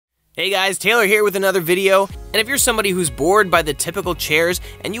Hey guys, Taylor here with another video, and if you're somebody who's bored by the typical chairs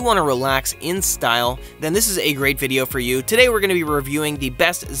and you want to relax in style, then this is a great video for you. Today we're going to be reviewing the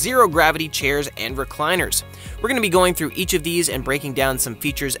best zero-gravity chairs and recliners. We're going to be going through each of these and breaking down some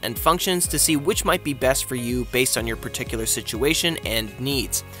features and functions to see which might be best for you based on your particular situation and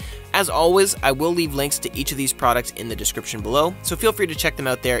needs. As always, I will leave links to each of these products in the description below, so feel free to check them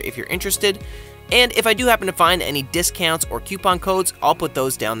out there if you're interested. And if I do happen to find any discounts or coupon codes, I'll put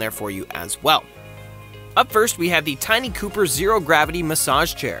those down there for you as well. Up first, we have the Tinycooper Zero Gravity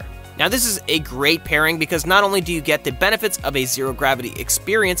Massage Chair. Now this is a great pairing because not only do you get the benefits of a zero gravity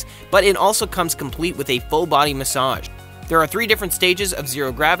experience, but it also comes complete with a full body massage. There are 3 different stages of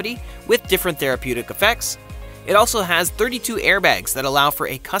zero gravity with different therapeutic effects. It also has 32 airbags that allow for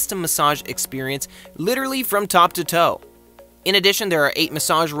a custom massage experience literally from top to toe. In addition, there are 8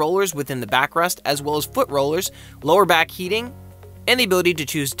 massage rollers within the backrest, as well as foot rollers, lower back heating, and the ability to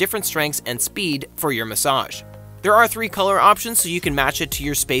choose different strengths and speed for your massage. There are 3 color options, so you can match it to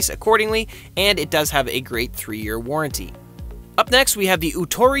your space accordingly, and it does have a great 3-year warranty. Up next, we have the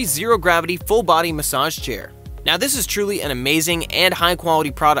Ootori Zero Gravity Full Body Massage Chair. Now this is truly an amazing and high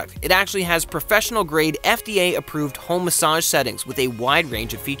quality product. It actually has professional grade FDA approved home massage settings with a wide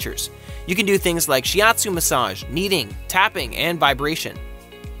range of features. You can do things like shiatsu massage, kneading, tapping, and vibration.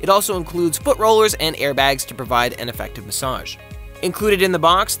 It also includes foot rollers and airbags to provide an effective massage. Included in the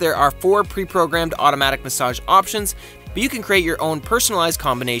box, there are 4 pre-programmed automatic massage options, but you can create your own personalized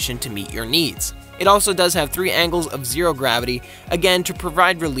combination to meet your needs. It also does have 3 angles of zero gravity, again to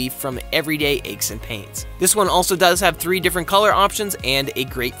provide relief from everyday aches and pains. This one also does have 3 different color options and a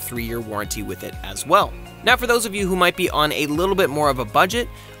great 3-year warranty with it as well. Now for those of you who might be on a little bit more of a budget,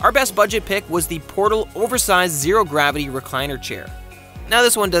 our best budget pick was the Portal Oversized Zero Gravity Recliner Chair. Now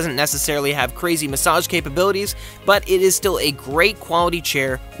this one doesn't necessarily have crazy massage capabilities, but it is still a great quality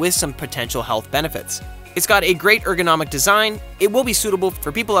chair with some potential health benefits. It's got a great ergonomic design, it will be suitable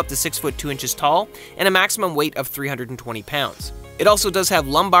for people up to 6 foot 2 inches tall, and a maximum weight of 320 pounds. It also does have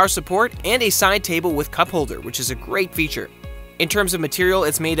lumbar support and a side table with cup holder, which is a great feature. In terms of material,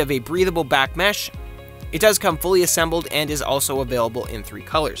 it's made of a breathable back mesh. It does come fully assembled and is also available in 3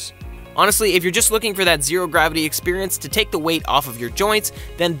 colors. Honestly, if you're just looking for that zero gravity experience to take the weight off of your joints,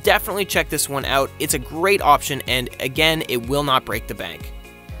 then definitely check this one out. It's a great option, and again, it will not break the bank.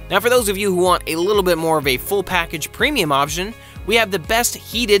 Now for those of you who want a little bit more of a full package premium option, we have the best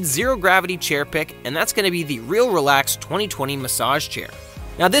heated zero gravity chair pick, and that's going to be the Real Relax 2020 Massage Chair.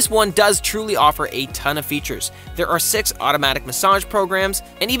 Now this one does truly offer a ton of features. There are 6 automatic massage programs,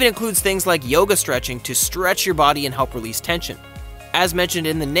 and even includes things like yoga stretching to stretch your body and help release tension. As mentioned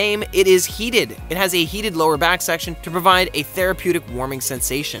in the name, it is heated. It has a heated lower back section to provide a therapeutic warming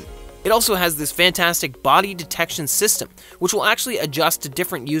sensation. It also has this fantastic body detection system, which will actually adjust to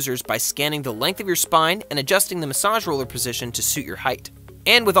different users by scanning the length of your spine and adjusting the massage roller position to suit your height.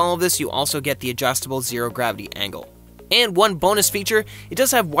 And with all of this, you also get the adjustable zero gravity angle. And one bonus feature, it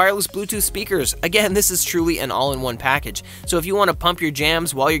does have wireless Bluetooth speakers. Again, this is truly an all-in-one package. So if you want to pump your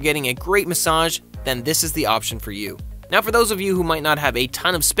jams while you're getting a great massage, then this is the option for you. Now for those of you who might not have a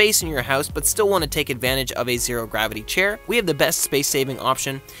ton of space in your house but still want to take advantage of a zero gravity chair, we have the best space saving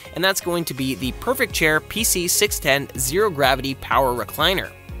option, and that's going to be the Perfect Chair PC610 Zero Gravity Power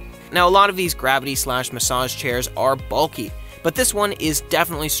Recliner. Now a lot of these gravity / massage chairs are bulky, but this one is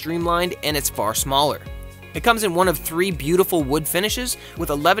definitely streamlined and it's far smaller. It comes in one of 3 beautiful wood finishes with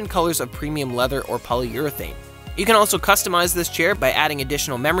 11 colors of premium leather or polyurethane. You can also customize this chair by adding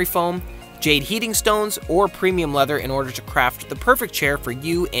additional memory foam, jade heating stones, or premium leather in order to craft the perfect chair for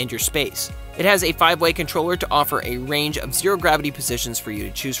you and your space. It has a 5-way controller to offer a range of zero gravity positions for you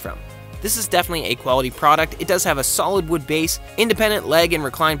to choose from. This is definitely a quality product. It does have a solid wood base, independent leg and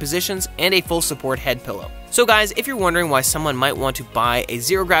recline positions, and a full support head pillow. So guys, if you're wondering why someone might want to buy a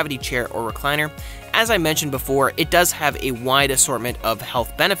zero gravity chair or recliner, as I mentioned before, it does have a wide assortment of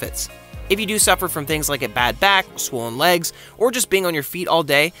health benefits. If you do suffer from things like a bad back, swollen legs, or just being on your feet all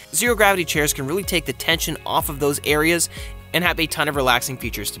day, zero gravity chairs can really take the tension off of those areas and have a ton of relaxing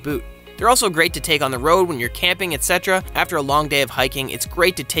features to boot. They're also great to take on the road when you're camping, etc. After a long day of hiking, it's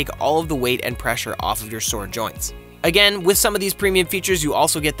great to take all of the weight and pressure off of your sore joints. Again, with some of these premium features, you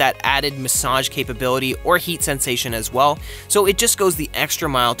also get that added massage capability or heat sensation as well, so it just goes the extra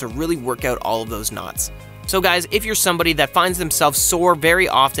mile to really work out all of those knots. So guys, if you're somebody that finds themselves sore very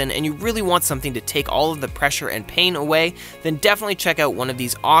often and you really want something to take all of the pressure and pain away, then definitely check out one of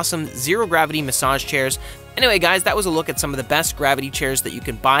these awesome zero gravity massage chairs. Anyway guys, that was a look at some of the best gravity chairs that you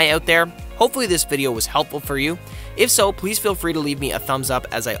can buy out there. Hopefully this video was helpful for you. If so, please feel free to leave me a thumbs up,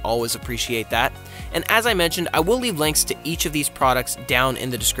 as I always appreciate that. And as I mentioned, I will leave links to each of these products down in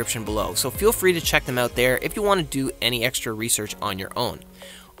the description below, so feel free to check them out there if you want to do any extra research on your own.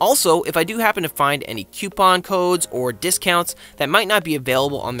 Also, if I do happen to find any coupon codes or discounts that might not be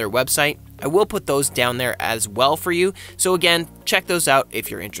available on their website, I will put those down there as well for you, so again, check those out if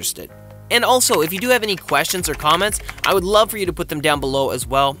you're interested. And also, if you do have any questions or comments, I would love for you to put them down below as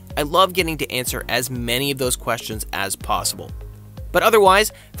well. I love getting to answer as many of those questions as possible. But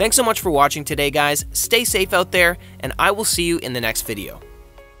otherwise, thanks so much for watching today, guys. Stay safe out there, and I will see you in the next video.